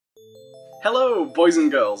Hello, boys and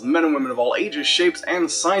girls, men and women of all ages, shapes, and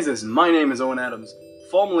sizes. My name is Owen Adams,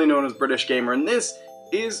 formerly known as British Gamer, and this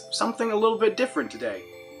is something a little bit different today.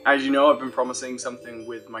 As you know, I've been promising something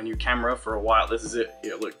with my new camera for a while. This is it.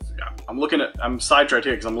 Here, look. I'm sidetracked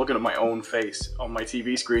here because I'm looking at my own face on my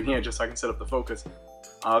TV screen here just so I can set up the focus.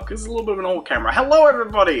 Because it's a little bit of an old camera. Hello,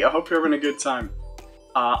 everybody! I hope you're having a good time.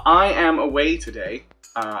 I am away today.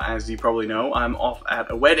 As you probably know, I'm off at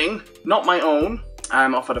a wedding. Not my own.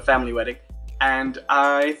 I'm off at a family wedding. And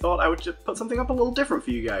I thought I would just put something up a little different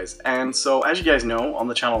for you guys. And so, as you guys know, on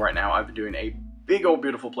the channel right now, I've been doing a big old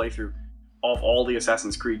beautiful playthrough of all the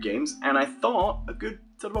Assassin's Creed games, and I thought a good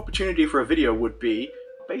sort of opportunity for a video would be,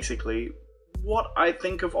 basically, what I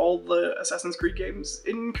think of all the Assassin's Creed games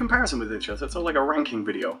in comparison with each other. So it's sort of like a ranking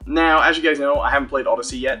video. Now, as you guys know, I haven't played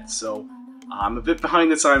Odyssey yet, so I'm a bit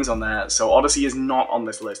behind the times on that, so Odyssey is not on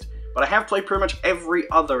this list. But I have played pretty much every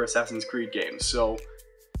other Assassin's Creed game, so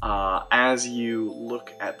as you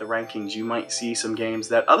look at the rankings, you might see some games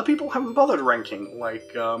that other people haven't bothered ranking, like,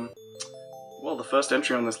 well, the first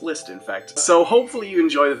entry on this list, in fact. So hopefully you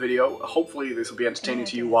enjoy the video, hopefully this will be entertaining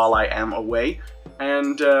to you while I am away,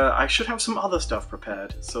 and I should have some other stuff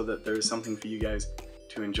prepared, so that there is something for you guys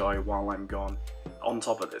to enjoy while I'm gone, on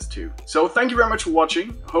top of this too. So thank you very much for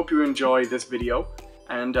watching, hope you enjoy this video,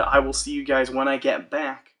 and I will see you guys when I get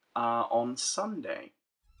back on Sunday.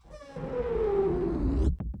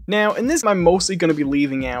 Now, in this, I'm mostly going to be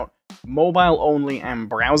leaving out mobile-only and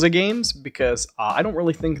browser games, because I don't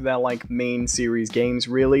really think they're like main series games,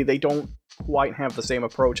 really. They don't quite have the same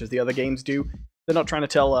approach as the other games do. They're not trying to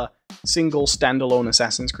tell a single standalone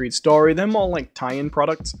Assassin's Creed story, they're more like tie-in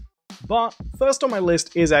products. But first on my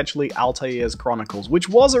list is actually Altair's Chronicles, which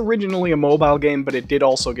was originally a mobile game, but it did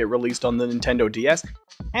also get released on the Nintendo DS,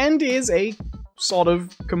 and is a sort of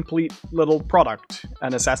complete little product,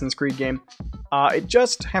 an Assassin's Creed game. It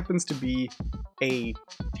just happens to be a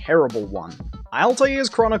terrible one. Altair's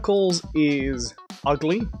Chronicles is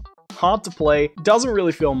ugly, hard to play, doesn't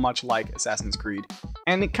really feel much like Assassin's Creed,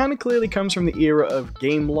 and it kind of clearly comes from the era of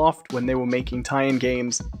Gameloft when they were making tie-in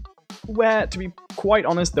games, where, to be quite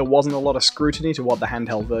honest, there wasn't a lot of scrutiny to what the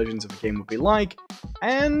handheld versions of the game would be like,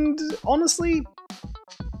 and honestly,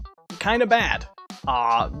 kind of bad.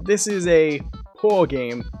 This is a poor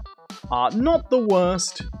game. Not the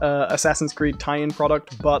worst Assassin's Creed tie-in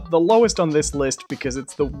product, but the lowest on this list because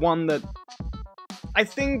it's the one that I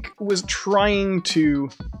think was trying to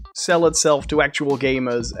sell itself to actual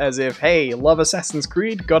gamers as if, hey, love Assassin's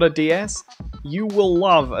Creed? Got a DS? You will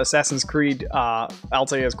love Assassin's Creed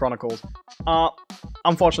Altair's Chronicles.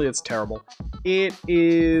 Unfortunately, it's terrible. It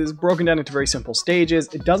is broken down into very simple stages,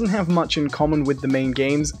 it doesn't have much in common with the main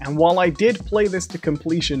games, and while I did play this to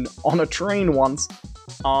completion on a train once,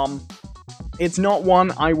 it's not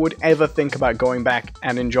one I would ever think about going back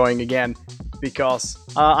and enjoying again, because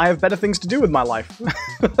I have better things to do with my life.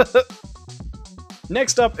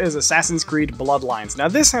 Next up is Assassin's Creed Bloodlines. Now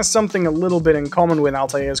this has something a little bit in common with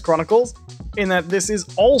Altair's Chronicles, in that this is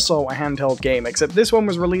also a handheld game, except this one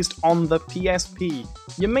was released on the PSP.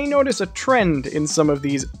 You may notice a trend in some of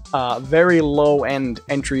these very low-end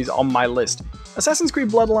entries on my list. Assassin's Creed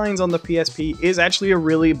Bloodlines on the PSP is actually a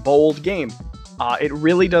really bold game. It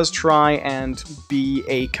really does try and be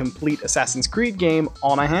a complete Assassin's Creed game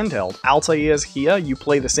on a handheld. Altair's here, you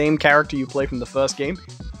play the same character you play from the first game.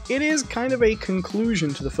 It is kind of a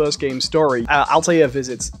conclusion to the first game's story. Altair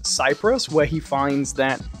visits Cyprus, where he finds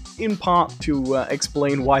that, in part to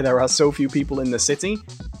explain why there are so few people in the city,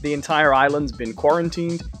 the entire island's been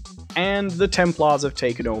quarantined, and the Templars have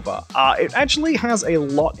taken over. It actually has a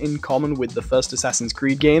lot in common with the first Assassin's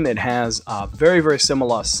Creed game. It has a very, very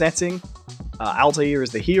similar setting. Altair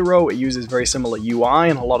is the hero, it uses very similar UI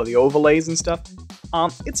and a lot of the overlays and stuff.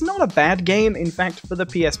 It's not a bad game, in fact, for the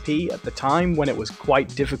PSP at the time, when it was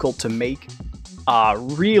quite difficult to make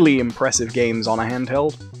really impressive games on a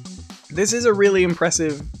handheld. This is a really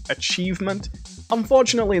impressive achievement.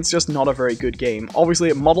 Unfortunately, it's just not a very good game. Obviously,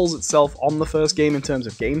 it models itself on the first game in terms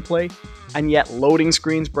of gameplay, and yet loading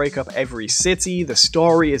screens break up every city, the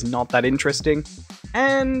story is not that interesting,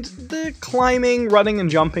 and the climbing, running, and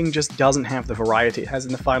jumping just doesn't have the variety it has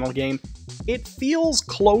in the final game. It feels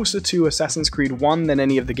closer to Assassin's Creed 1 than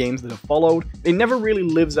any of the games that have followed. It never really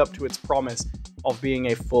lives up to its promise of being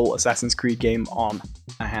a full Assassin's Creed game on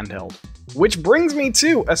a handheld. Which brings me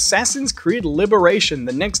to Assassin's Creed Liberation,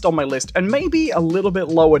 the next on my list, and maybe a little bit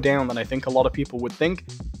lower down than I think a lot of people would think.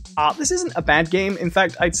 This isn't a bad game. In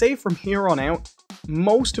fact, I'd say from here on out,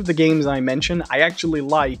 most of the games I mention I actually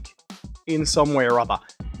like in some way or other.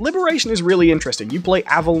 Liberation is really interesting. You play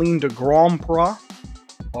Aveline de Grandpre,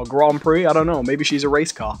 or Grand Prix, I don't know, maybe she's a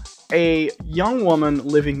race car. A young woman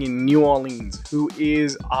living in New Orleans who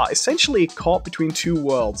is essentially caught between two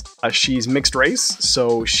worlds. She's mixed race,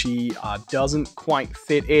 so she doesn't quite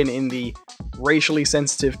fit in the racially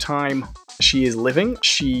sensitive time she is living.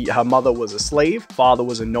 Her mother was a slave, father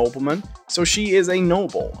was a nobleman, so she is a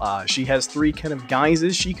noble. She has three kind of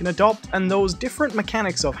guises she can adopt, and those different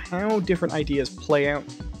mechanics of how different ideas play out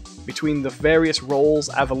between the various roles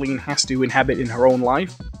Aveline has to inhabit in her own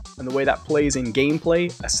life, and the way that plays in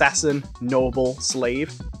gameplay, assassin, noble,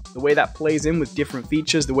 slave, the way that plays in with different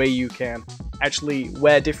features, the way you can actually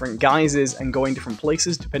wear different guises and go in different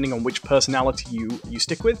places depending on which personality you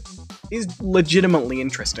stick with, is legitimately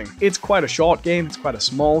interesting. It's quite a short game, it's quite a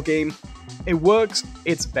small game. It works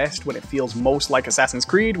its best when it feels most like Assassin's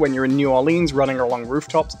Creed, when you're in New Orleans running along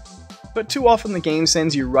rooftops, but too often the game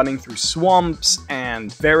sends you running through swamps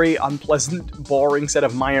and very unpleasant, boring set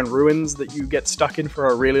of Mayan ruins that you get stuck in for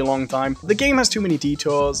a really long time. The game has too many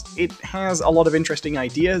detours, it has a lot of interesting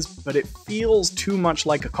ideas, but it feels too much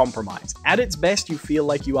like a compromise. At its best, you feel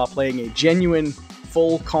like you are playing a genuine,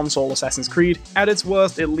 full console Assassin's Creed. At its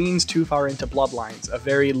worst, it leans too far into Bloodlines, a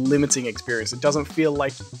very limiting experience. It doesn't feel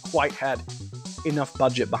like you quite had enough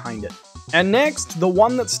budget behind it. And next, the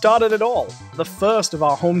one that started it all, the first of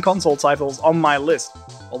our home console titles on my list,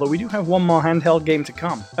 although we do have one more handheld game to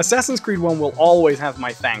come. Assassin's Creed 1 will always have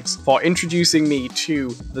my thanks for introducing me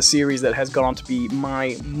to the series that has gone on to be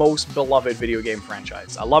my most beloved video game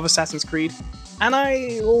franchise. I love Assassin's Creed, and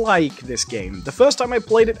I like this game. The first time I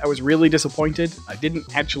played it, I was really disappointed. I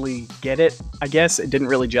didn't actually get it, I guess. It didn't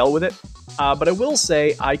really gel with it. But I will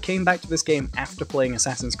say, I came back to this game after playing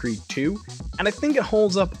Assassin's Creed 2, and I think it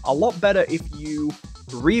holds up a lot better if you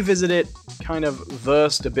revisit it, kind of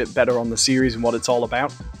versed a bit better on the series and what it's all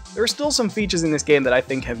about. There are still some features in this game that I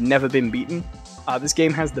think have never been beaten. This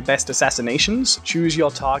game has the best assassinations. Choose your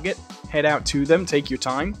target, head out to them, take your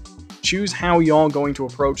time, choose how you're going to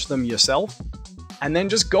approach them yourself, and then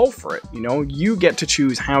just go for it, you know? You get to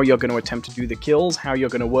choose how you're going to attempt to do the kills, how you're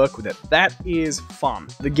going to work with it. That is fun.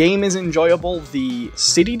 The game is enjoyable, the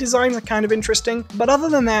city designs are kind of interesting, but other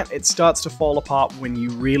than that, it starts to fall apart when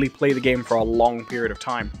you really play the game for a long period of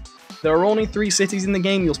time. There are only 3 cities in the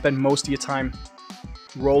game, you'll spend most of your time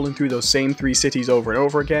rolling through those same 3 cities over and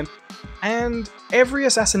over again, and every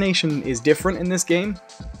assassination is different in this game,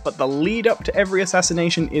 but the lead up to every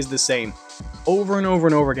assassination is the same. Over and over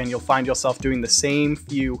and over again, you'll find yourself doing the same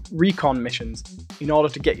few recon missions in order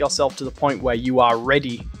to get yourself to the point where you are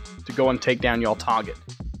ready to go and take down your target.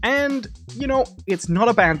 And, you know, it's not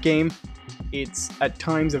a bad game, it's at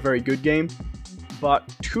times a very good game, but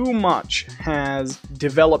too much has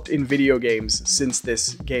developed in video games since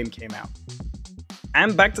this game came out.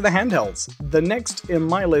 And back to the handhelds. The next in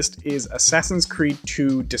my list is Assassin's Creed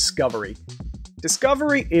 2 Discovery.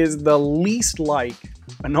 Discovery is the least like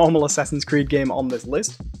a normal Assassin's Creed game on this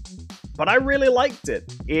list, but I really liked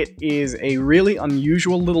it. It is a really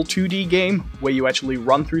unusual little 2D game where you actually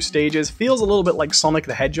run through stages. Feels a little bit like Sonic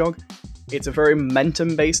the Hedgehog. It's a very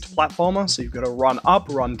momentum-based platformer, so you've got to run up,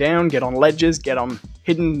 run down, get on ledges, get on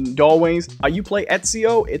hidden doorways. You play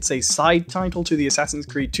Ezio, it's a side title to the Assassin's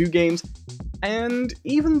Creed 2 games, and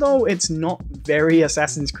even though it's not very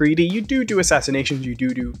Assassin's Creed-y, you do assassinations, you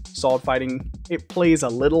do sword fighting, it plays a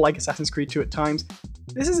little like Assassin's Creed 2 at times.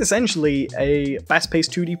 This is essentially a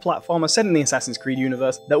fast-paced 2D platformer set in the Assassin's Creed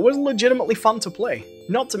universe that was legitimately fun to play.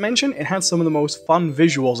 Not to mention, it had some of the most fun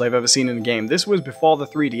visuals I've ever seen in a game. This was before the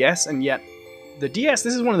 3DS, and yet the DS,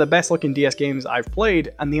 this is one of the best looking DS games I've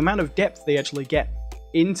played, and the amount of depth they actually get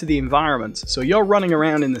into the environments. So you're running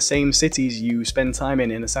around in the same cities you spend time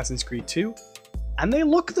in Assassin's Creed 2, and they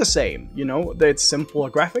look the same, you know? It's simpler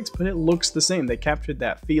graphics, but it looks the same. They captured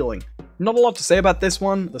that feeling. Not a lot to say about this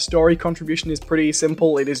one. The story contribution is pretty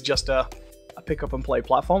simple. It is just a pick up and play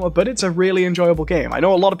platformer, but it's a really enjoyable game. I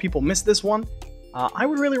know a lot of people miss this one. I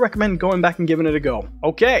would really recommend going back and giving it a go.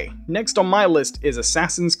 Okay, next on my list is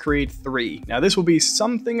Assassin's Creed 3. Now this will be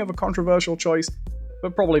something of a controversial choice,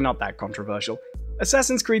 but probably not that controversial.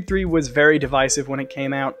 Assassin's Creed 3 was very divisive when it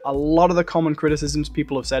came out. A lot of the common criticisms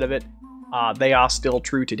people have said of it, they are still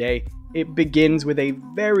true today. It begins with a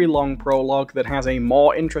very long prologue that has a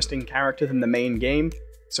more interesting character than the main game,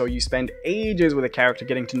 so you spend ages with a character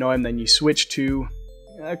getting to know him, then you switch to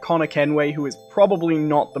Connor Kenway, who is probably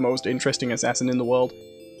not the most interesting assassin in the world.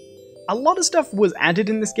 A lot of stuff was added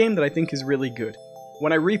in this game that I think is really good.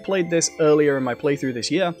 When I replayed this earlier in my playthrough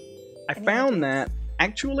this year, I found that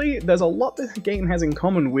actually there's a lot that the game has in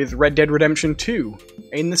common with Red Dead Redemption 2.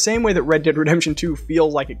 In the same way that Red Dead Redemption 2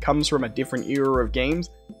 feels like it comes from a different era of games,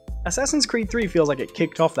 Assassin's Creed 3 feels like it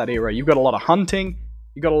kicked off that era. You've got a lot of hunting,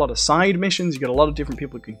 You got a lot of side missions, you got a lot of different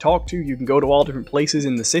people you can talk to, you can go to all different places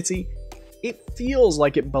in the city. It feels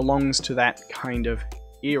like it belongs to that kind of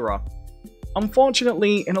era.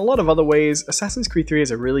 Unfortunately, in a lot of other ways, Assassin's Creed 3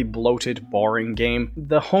 is a really bloated, boring game.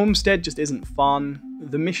 The homestead just isn't fun,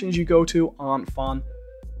 the missions you go to aren't fun,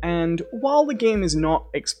 and while the game is not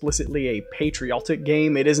explicitly a patriotic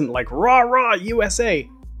game, it isn't like rah rah USA,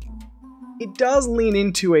 it does lean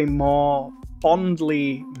into a more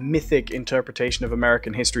fondly mythic interpretation of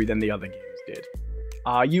American history than the other games did.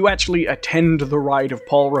 You actually attend the ride of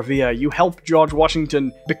Paul Revere, you help George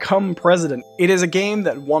Washington become president. It is a game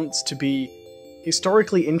that wants to be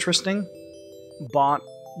historically interesting, but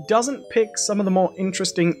doesn't pick some of the more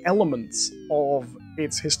interesting elements of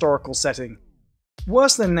its historical setting.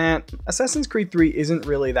 Worse than that, Assassin's Creed 3 isn't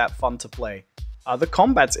really that fun to play. The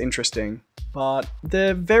combat's interesting, but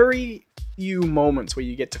the very few moments where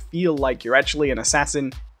you get to feel like you're actually an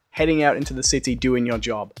assassin heading out into the city doing your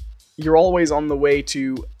job. You're always on the way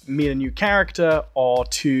to meet a new character or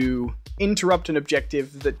to interrupt an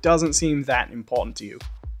objective that doesn't seem that important to you.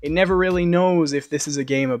 It never really knows if this is a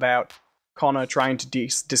game about Connor trying to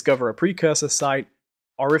discover a precursor site,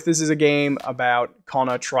 or if this is a game about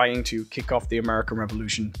Connor trying to kick off the American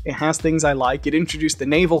Revolution. It has things I like. It introduced the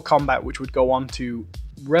naval combat, which would go on to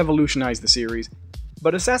revolutionize the series.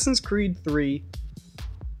 But Assassin's Creed 3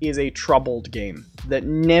 is a troubled game that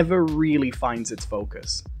never really finds its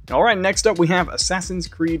focus. Alright, next up we have Assassin's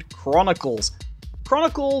Creed Chronicles.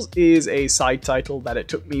 Chronicles is a side title that it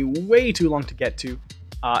took me way too long to get to.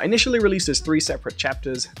 Initially released as 3 separate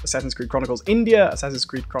chapters: Assassin's Creed Chronicles India, Assassin's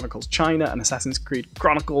Creed Chronicles China, and Assassin's Creed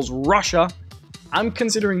Chronicles Russia. I'm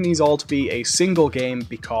considering these all to be a single game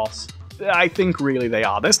because I think really they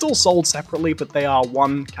are. They're still sold separately, but they are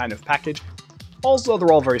one kind of package. Also,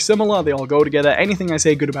 they're all very similar, they all go together. Anything I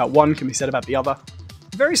say good about one can be said about the other.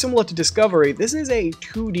 Very similar to Discovery, this is a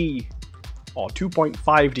 2D, or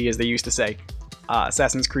 2.5D as they used to say,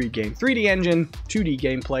 Assassin's Creed game. 3D engine, 2D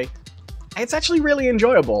gameplay. It's actually really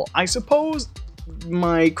enjoyable. I suppose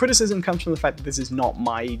my criticism comes from the fact that this is not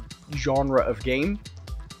my genre of game.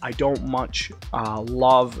 I don't much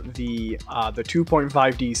love the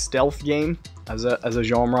 2.5D stealth game as a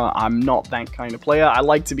genre. I'm not that kind of player. I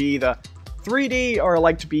like to be either 3D or I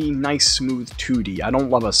like to be nice, smooth 2D. I don't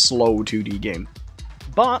love a slow 2D game.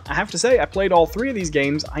 But I have to say, I played all 3 of these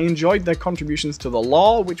games. I enjoyed their contributions to the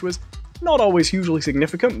lore, which was not always hugely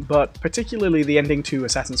significant, but particularly the ending to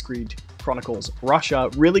Assassin's Creed Chronicles Russia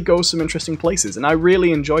really goes some interesting places, and I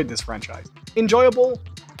really enjoyed this franchise. Enjoyable,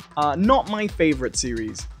 not my favorite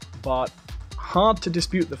series, but hard to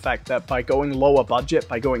dispute the fact that by going lower budget,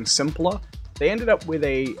 by going simpler, they ended up with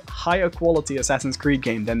a higher quality Assassin's Creed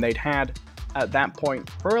game than they'd had at that point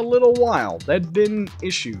for a little while. There'd been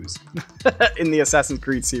issues in the Assassin's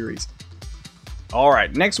Creed series.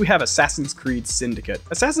 Alright, next we have Assassin's Creed Syndicate.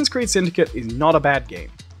 Assassin's Creed Syndicate is not a bad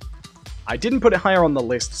game. I didn't put it higher on the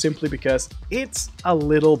list simply because it's a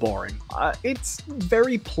little boring. It's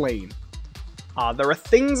very plain. There are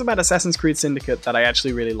things about Assassin's Creed Syndicate that I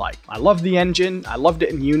actually really like. I love the engine, I loved it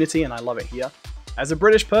in Unity, and I love it here. As a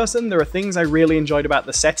British person, there are things I really enjoyed about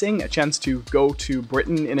the setting, a chance to go to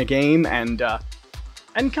Britain in a game and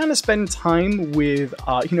kind of spend time with,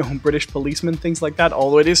 British policemen, things like that,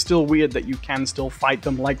 although it is still weird that you can still fight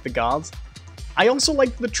them like the guards. I also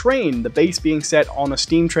liked the train, the base being set on a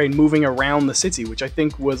steam train moving around the city, which I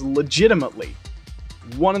think was legitimately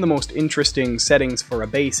one of the most interesting settings for a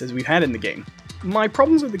base as we've had in the game. My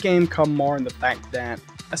problems with the game come more in the fact that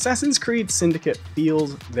Assassin's Creed Syndicate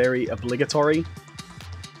feels very obligatory.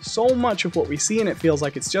 So much of what we see in it feels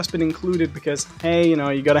like it's just been included because, hey,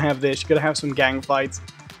 you gotta have this, you gotta have some gang fights,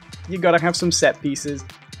 you gotta have some set pieces.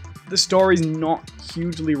 The story's not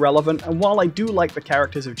hugely relevant, and while I do like the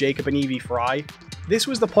characters of Jacob and Evie Fry, this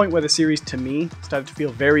was the point where the series, to me, started to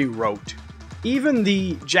feel very rote. Even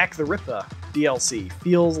the Jack the Ripper DLC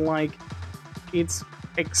feels like it's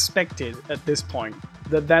expected at this point.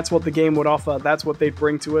 That's what the game would offer, that's what they'd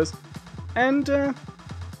bring to us, and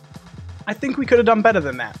I think we could have done better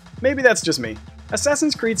than that. Maybe that's just me.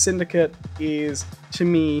 Assassin's Creed Syndicate is, to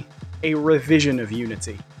me, a revision of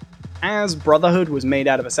Unity. As Brotherhood was made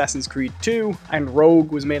out of Assassin's Creed 2, and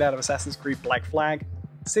Rogue was made out of Assassin's Creed Black Flag,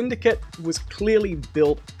 Syndicate was clearly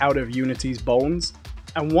built out of Unity's bones,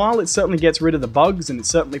 and while it certainly gets rid of the bugs and it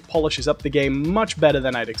certainly polishes up the game much better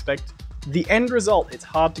than I'd expect, the end result it's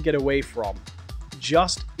hard to get away from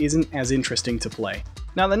just isn't as interesting to play.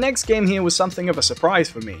 Now the next game here was something of a surprise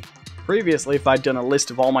for me. Previously, if I'd done a list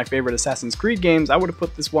of all my favorite Assassin's Creed games, I would have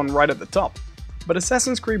put this one right at the top. But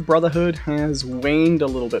Assassin's Creed Brotherhood has waned a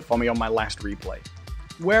little bit for me on my last replay.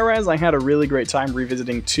 Whereas I had a really great time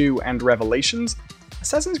revisiting 2 and Revelations,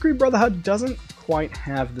 Assassin's Creed Brotherhood doesn't quite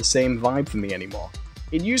have the same vibe for me anymore.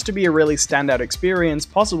 It used to be a really standout experience,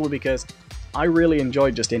 possibly because I really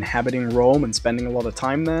enjoyed just inhabiting Rome and spending a lot of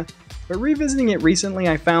time there, but revisiting it recently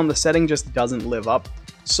I found the setting just doesn't live up.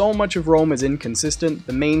 So much of Rome is inconsistent,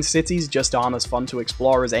 the main cities just aren't as fun to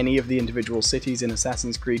explore as any of the individual cities in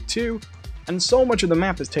Assassin's Creed 2, and so much of the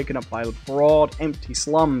map is taken up by broad, empty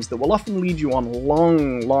slums that will often lead you on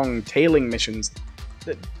long tailing missions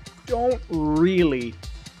that don't really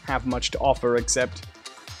have much to offer except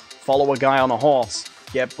follow a guy on a horse,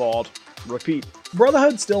 get bored, repeat.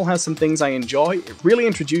 Brotherhood still has some things I enjoy. It really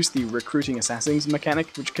introduced the recruiting assassins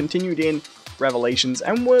mechanic, which continued in Revelations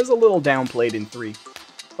and was a little downplayed in 3.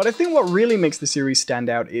 But I think what really makes the series stand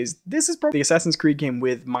out is this is probably the Assassin's Creed game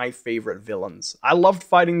with my favorite villains. I loved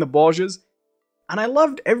fighting the Borgias, and I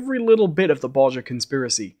loved every little bit of the Borgia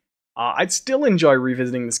conspiracy. I'd still enjoy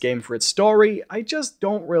revisiting this game for its story, I just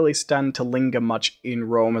don't really stand to linger much in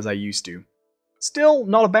Rome as I used to. Still,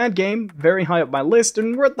 not a bad game, very high up my list,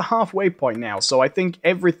 and we're at the halfway point now, so I think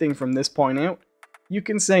everything from this point out, you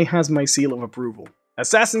can say has my seal of approval.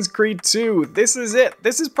 Assassin's Creed 2, this is it!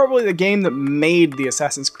 This is probably the game that made the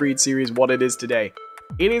Assassin's Creed series what it is today.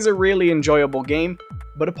 It is a really enjoyable game,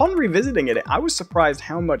 but upon revisiting it, I was surprised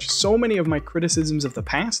how much so many of my criticisms of the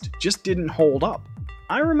past just didn't hold up.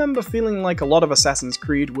 I remember feeling like a lot of Assassin's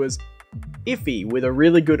Creed was iffy, with a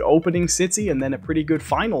really good opening city and then a pretty good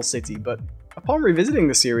final city, but upon revisiting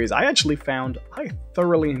the series, I actually found I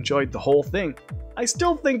thoroughly enjoyed the whole thing. I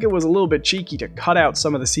still think it was a little bit cheeky to cut out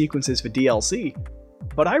some of the sequences for DLC,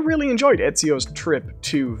 but I really enjoyed Ezio's trip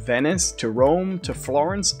to Venice, to Rome, to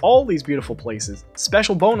Florence, all these beautiful places.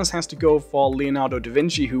 Special bonus has to go for Leonardo da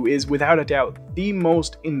Vinci, who is without a doubt the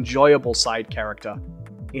most enjoyable side character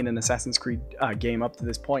in an Assassin's Creed game up to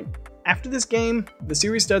this point. After this game, the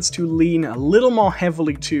series starts to lean a little more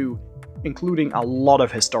heavily to including a lot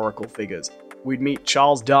of historical figures. We'd meet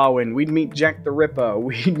Charles Darwin, we'd meet Jack the Ripper,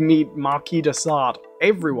 we'd meet Marquis de Sade,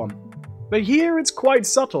 everyone. But here it's quite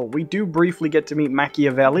subtle. We do briefly get to meet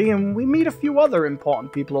Machiavelli, and we meet a few other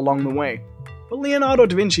important people along the way. But Leonardo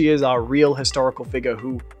da Vinci is our real historical figure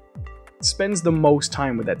who spends the most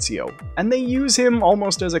time with Ezio, and they use him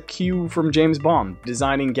almost as a Q from James Bond,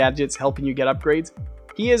 designing gadgets, helping you get upgrades.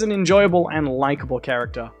 He is an enjoyable and likable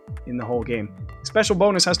character in the whole game. Special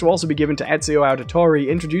bonus has to also be given to Ezio Auditore,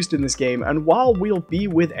 introduced in this game, and while we'll be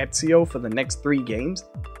with Ezio for the next 3 games,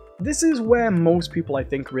 this is where most people I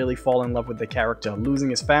think really fall in love with the character,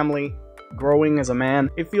 losing his family, growing as a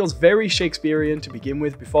man. It feels very Shakespearean to begin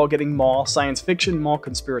with before getting more science fiction, more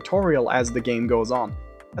conspiratorial as the game goes on.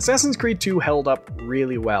 Assassin's Creed 2 held up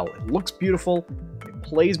really well. It looks beautiful, it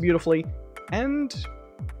plays beautifully, and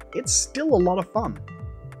it's still a lot of fun.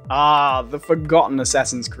 Ah, the forgotten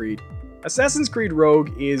Assassin's Creed. Assassin's Creed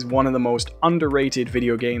Rogue is one of the most underrated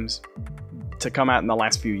video games to come out in the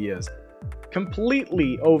last few years.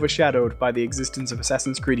 Completely overshadowed by the existence of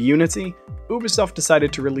Assassin's Creed Unity, Ubisoft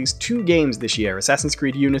decided to release 2 games this year, Assassin's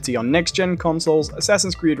Creed Unity on next-gen consoles,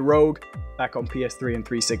 Assassin's Creed Rogue back on PS3 and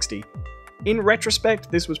 360. In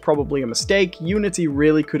retrospect, this was probably a mistake. Unity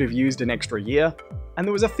really could have used an extra year, and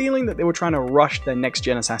there was a feeling that they were trying to rush their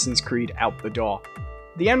next-gen Assassin's Creed out the door.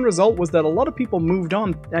 The end result was that a lot of people moved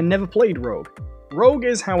on and never played Rogue. Rogue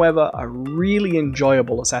is, however, a really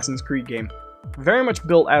enjoyable Assassin's Creed game. Very much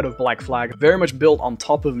built out of Black Flag, very much built on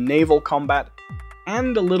top of naval combat,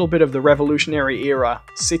 and a little bit of the revolutionary era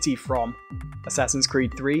city from Assassin's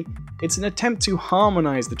Creed 3. It's an attempt to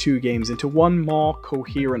harmonize the 2 games into one more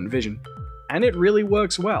coherent vision, and it really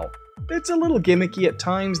works well. It's a little gimmicky at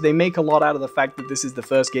times. They make a lot out of the fact that this is the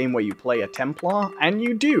first game where you play a Templar, and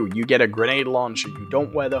you do. You get a grenade launcher, you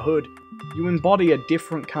don't wear the hood, you embody a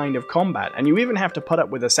different kind of combat, and you even have to put up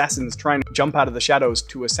with assassins trying to jump out of the shadows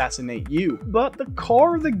to assassinate you. But the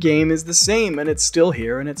core of the game is the same, and it's still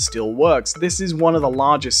here, and it still works. This is one of the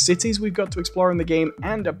largest cities we've got to explore in the game,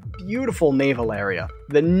 and a beautiful naval area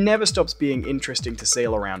that never stops being interesting to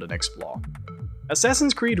sail around and explore.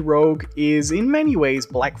 Assassin's Creed Rogue is in many ways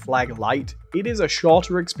Black Flag Light. It is a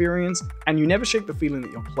shorter experience, and you never shake the feeling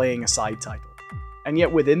that you're playing a side title. And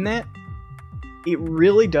yet within that, it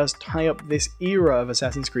really does tie up this era of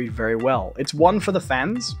Assassin's Creed very well. It's one for the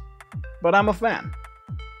fans, but I'm a fan.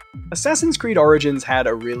 Assassin's Creed Origins had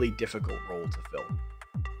a really difficult role to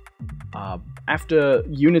fill. After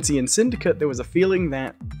Unity and Syndicate, there was a feeling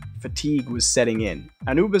that fatigue was setting in,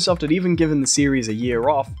 and Ubisoft had even given the series a year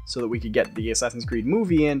off so that we could get the Assassin's Creed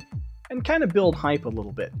movie in and kind of build hype a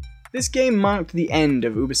little bit. This game marked the end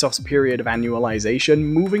of Ubisoft's period of annualization,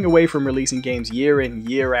 moving away from releasing games year in,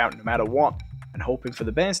 year out, no matter what, and hoping for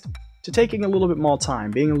the best, to taking a little bit more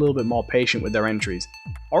time, being a little bit more patient with their entries.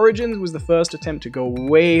 Origins was the first attempt to go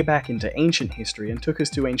way back into ancient history and took us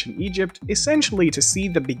to ancient Egypt, essentially to see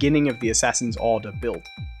the beginning of the Assassin's Order built.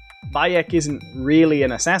 Bayek isn't really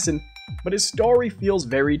an assassin, but his story feels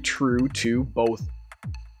very true to both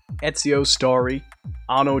Ezio's story,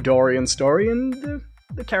 Arno Dorian's story, and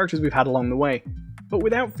the characters we've had along the way, but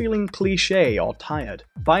without feeling cliché or tired.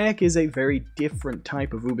 Bayek is a very different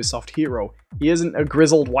type of Ubisoft hero. He isn't a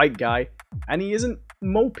grizzled white guy, and he isn't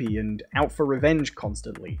mopey and out for revenge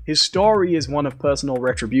constantly. His story is one of personal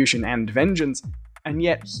retribution and vengeance, and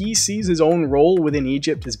yet he sees his own role within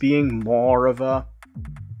Egypt as being more of a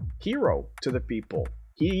hero to the people.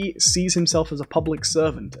 He sees himself as a public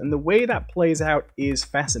servant, and the way that plays out is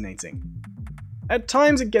fascinating. At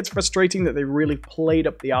times it gets frustrating that they really played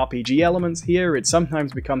up the RPG elements here. It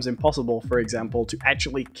sometimes becomes impossible, for example, to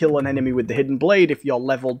actually kill an enemy with the hidden blade if you're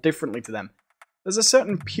leveled differently to them. There's a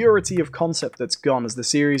certain purity of concept that's gone as the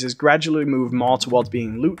series has gradually moved more towards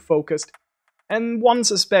being loot-focused, and one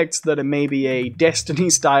suspects that maybe a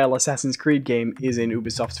Destiny-style Assassin's Creed game is in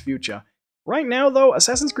Ubisoft's future. Right now, though,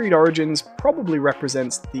 Assassin's Creed Origins probably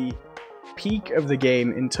represents the peak of the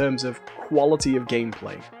game in terms of quality of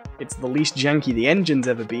gameplay. It's the least janky the engine's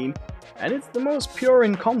ever been, and it's the most pure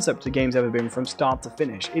in concept the game's ever been from start to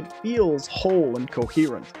finish. It feels whole and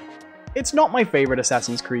coherent. It's not my favourite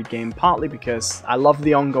Assassin's Creed game, partly because I love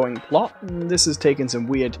the ongoing plot, and this has taken some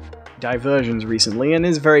weird diversions recently and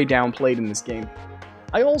is very downplayed in this game.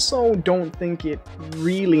 I also don't think it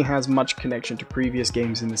really has much connection to previous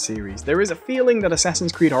games in the series. There is a feeling that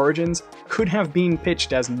Assassin's Creed Origins could have been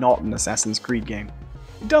pitched as not an Assassin's Creed game.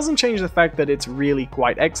 It doesn't change the fact that it's really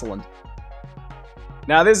quite excellent.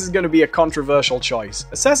 Now this is going to be a controversial choice.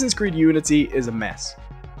 Assassin's Creed Unity is a mess.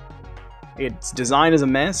 Its design is a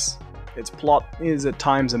mess, its plot is at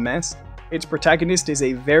times a mess, its protagonist is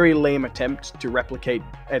a very lame attempt to replicate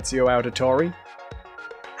Ezio Auditore,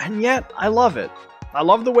 and yet I love it. I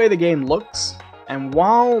love the way the game looks, and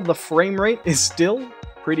while the frame rate is still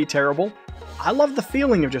pretty terrible, I love the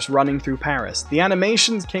feeling of just running through Paris. The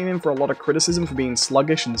animations came in for a lot of criticism for being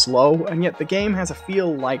sluggish and slow, and yet the game has a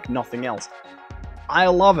feel like nothing else. I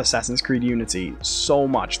love Assassin's Creed Unity so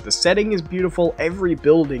much. The setting is beautiful, every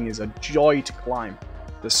building is a joy to climb.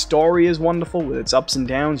 The story is wonderful with its ups and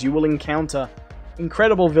downs. You will encounter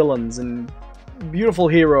incredible villains and beautiful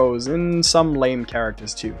heroes and some lame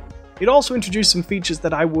characters too. It also introduced some features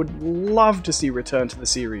that I would love to see return to the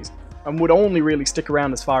series, and would only really stick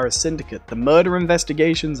around as far as Syndicate. The murder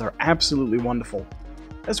investigations are absolutely wonderful,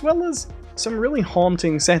 as well as some really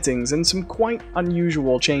haunting settings and some quite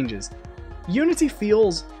unusual changes. Unity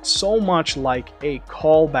feels so much like a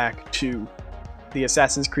callback to the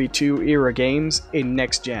Assassin's Creed 2 era games in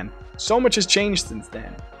next gen. So much has changed since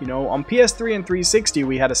then. You know, on PS3 and 360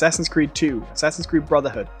 we had Assassin's Creed 2, Assassin's Creed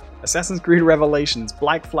Brotherhood, Assassin's Creed Revelations,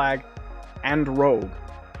 Black Flag, and Rogue.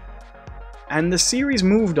 And the series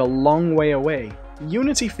moved a long way away.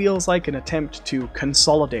 Unity feels like an attempt to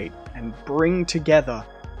consolidate and bring together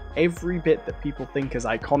every bit that people think is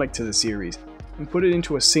iconic to the series and put it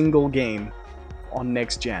into a single game on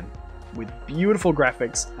next gen, with beautiful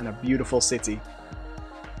graphics and a beautiful city.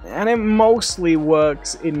 And it mostly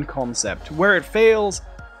works in concept. Where it fails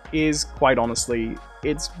is, quite honestly,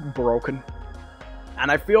 it's broken.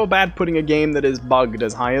 And I feel bad putting a game that is bugged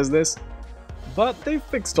as high as this, but they've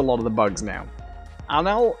fixed a lot of the bugs now. And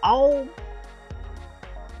I'll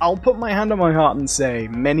put my hand on my heart and say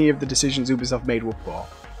many of the decisions Ubisoft made were poor.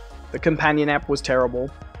 The companion app was terrible.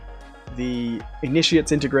 The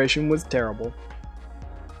Initiates integration was terrible.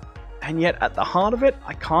 And yet, at the heart of it,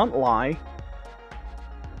 I can't lie,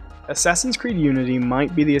 Assassin's Creed Unity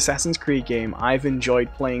might be the Assassin's Creed game I've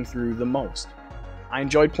enjoyed playing through the most. I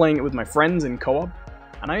enjoyed playing it with my friends in co-op,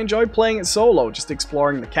 and I enjoyed playing it solo, just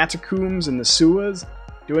exploring the catacombs and the sewers,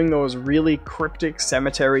 doing those really cryptic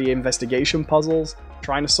cemetery investigation puzzles,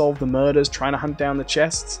 trying to solve the murders, trying to hunt down the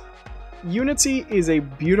chests. Unity is a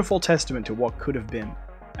beautiful testament to what could have been,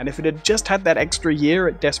 and if it had just had that extra year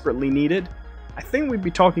it desperately needed, I think we'd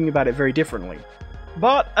be talking about it very differently.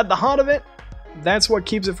 But at the heart of it, that's what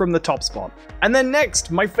keeps it from the top spot. And then next,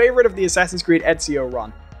 my favorite of the Assassin's Creed Ezio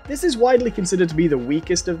run. This is widely considered to be the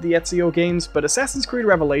weakest of the Ezio games, but Assassin's Creed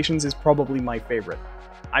Revelations is probably my favorite.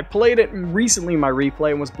 I played it recently in my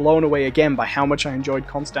replay and was blown away again by how much I enjoyed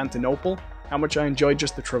Constantinople, how much I enjoyed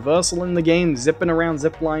just the traversal in the game, zipping around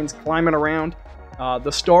zip lines, climbing around.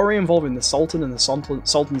 The story involving the Sultan and the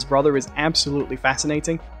Sultan's brother is absolutely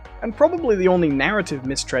fascinating, and probably the only narrative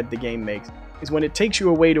mistread the game makes is when it takes you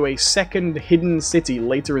away to a second hidden city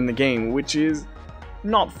later in the game, which is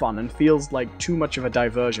not fun and feels like too much of a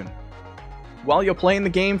diversion. While you're playing the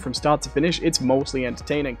game from start to finish, it's mostly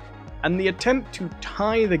entertaining. And the attempt to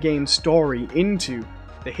tie the game's story into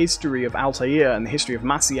the history of Altair and the history of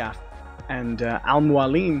Masyaf and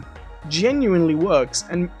Al-Mualim genuinely works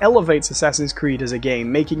and elevates Assassin's Creed as a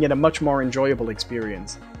game, making it a much more enjoyable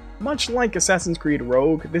experience. Much like Assassin's Creed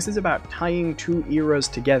Rogue, this is about tying two eras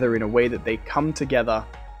together in a way that they come together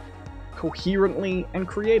coherently and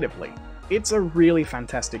creatively. It's a really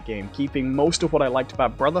fantastic game, keeping most of what I liked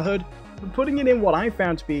about Brotherhood, but putting it in what I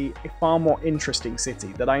found to be a far more interesting city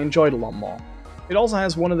that I enjoyed a lot more. It also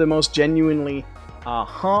has one of the most genuinely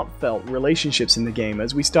heartfelt relationships in the game,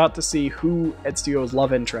 as we start to see who Ezio's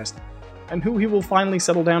love interest, and who he will finally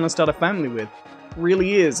settle down and start a family with,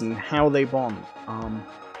 really is and how they bond.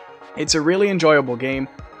 It's a really enjoyable game,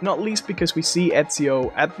 not least because we see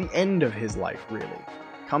Ezio at the end of his life, really,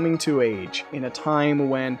 coming to age in a time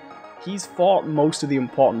when he's fought most of the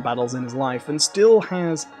important battles in his life and still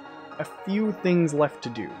has a few things left to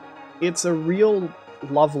do. It's a real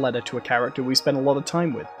love letter to a character we spend a lot of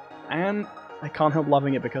time with, and I can't help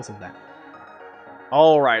loving it because of that.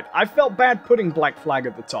 Alright, I felt bad putting Black Flag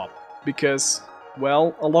at the top, because,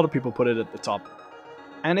 well, a lot of people put it at the top.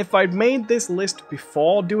 And if I'd made this list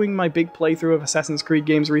before doing my big playthrough of Assassin's Creed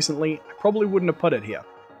games recently, I probably wouldn't have put it here.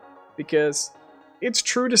 Because it's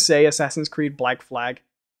true to say Assassin's Creed Black Flag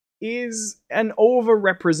is an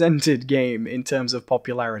overrepresented game in terms of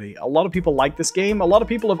popularity. A lot of people like this game, a lot of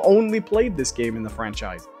people have only played this game in the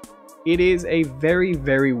franchise. It is a very,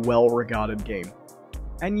 very well-regarded game.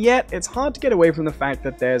 And yet, it's hard to get away from the fact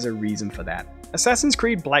that there's a reason for that. Assassin's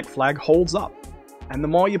Creed Black Flag holds up, and the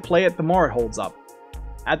more you play it, the more it holds up.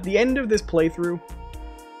 At the end of this playthrough,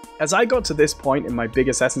 as I got to this point in my big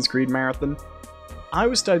Assassin's Creed marathon, I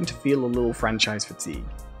was starting to feel a little franchise fatigue.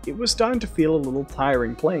 It was starting to feel a little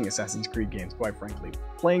tiring playing Assassin's Creed games, quite frankly.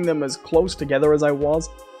 Playing them as close together as I was,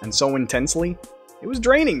 and so intensely, it was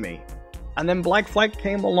draining me. And then Black Flag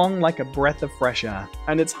came along like a breath of fresh air,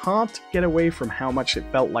 and it's hard to get away from how much it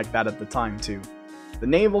felt like that at the time too. The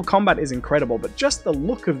naval combat is incredible, but just the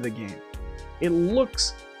look of the game. It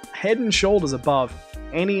looks head and shoulders above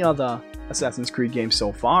any other Assassin's Creed game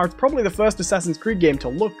so far. It's probably the first Assassin's Creed game to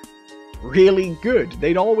look really good.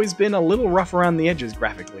 They'd always been a little rough around the edges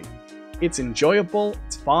graphically. It's enjoyable,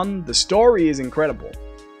 it's fun, the story is incredible.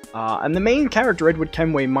 And the main character, Edward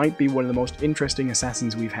Kenway, might be one of the most interesting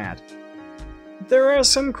assassins we've had. There are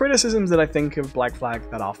some criticisms that I think of Black Flag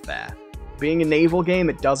that are fair. Being a naval game,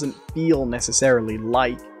 it doesn't feel necessarily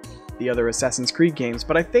like the other Assassin's Creed games,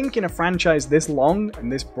 but I think in a franchise this long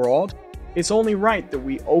and this broad, it's only right that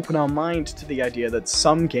we open our mind to the idea that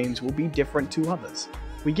some games will be different to others.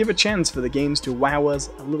 We give a chance for the games to wow us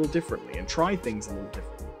a little differently and try things a little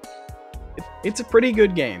differently. It's a pretty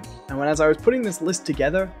good game, and as I was putting this list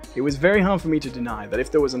together, it was very hard for me to deny that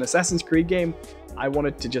if there was an Assassin's Creed game I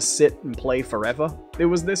wanted to just sit and play forever, it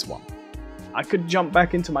was this one. I could jump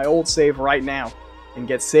back into my old save right now and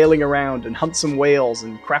get sailing around and hunt some whales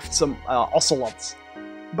and craft some ocelots.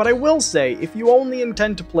 But I will say, if you only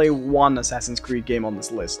intend to play one Assassin's Creed game on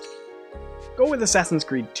this list, go with Assassin's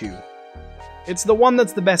Creed 2. It's the one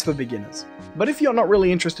that's the best for beginners. But if you're not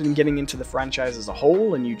really interested in getting into the franchise as a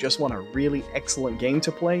whole and you just want a really excellent game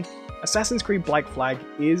to play, Assassin's Creed Black Flag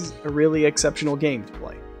is a really exceptional game to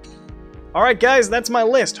play. Alright guys, that's my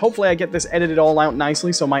list. Hopefully I get this edited all out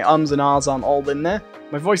nicely so my ums and ahs aren't all in there.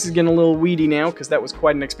 My voice is getting a little weedy now because that was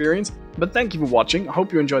quite an experience. But thank you for watching, I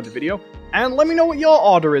hope you enjoyed the video. And let me know what your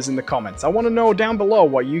order is in the comments. I want to know down below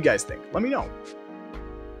what you guys think. Let me know.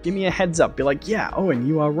 Give me a heads up, be like, yeah, Owen,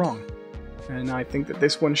 you are wrong. And I think that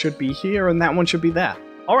this one should be here and that one should be there.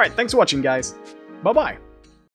 Alright, thanks for watching guys. Bye bye.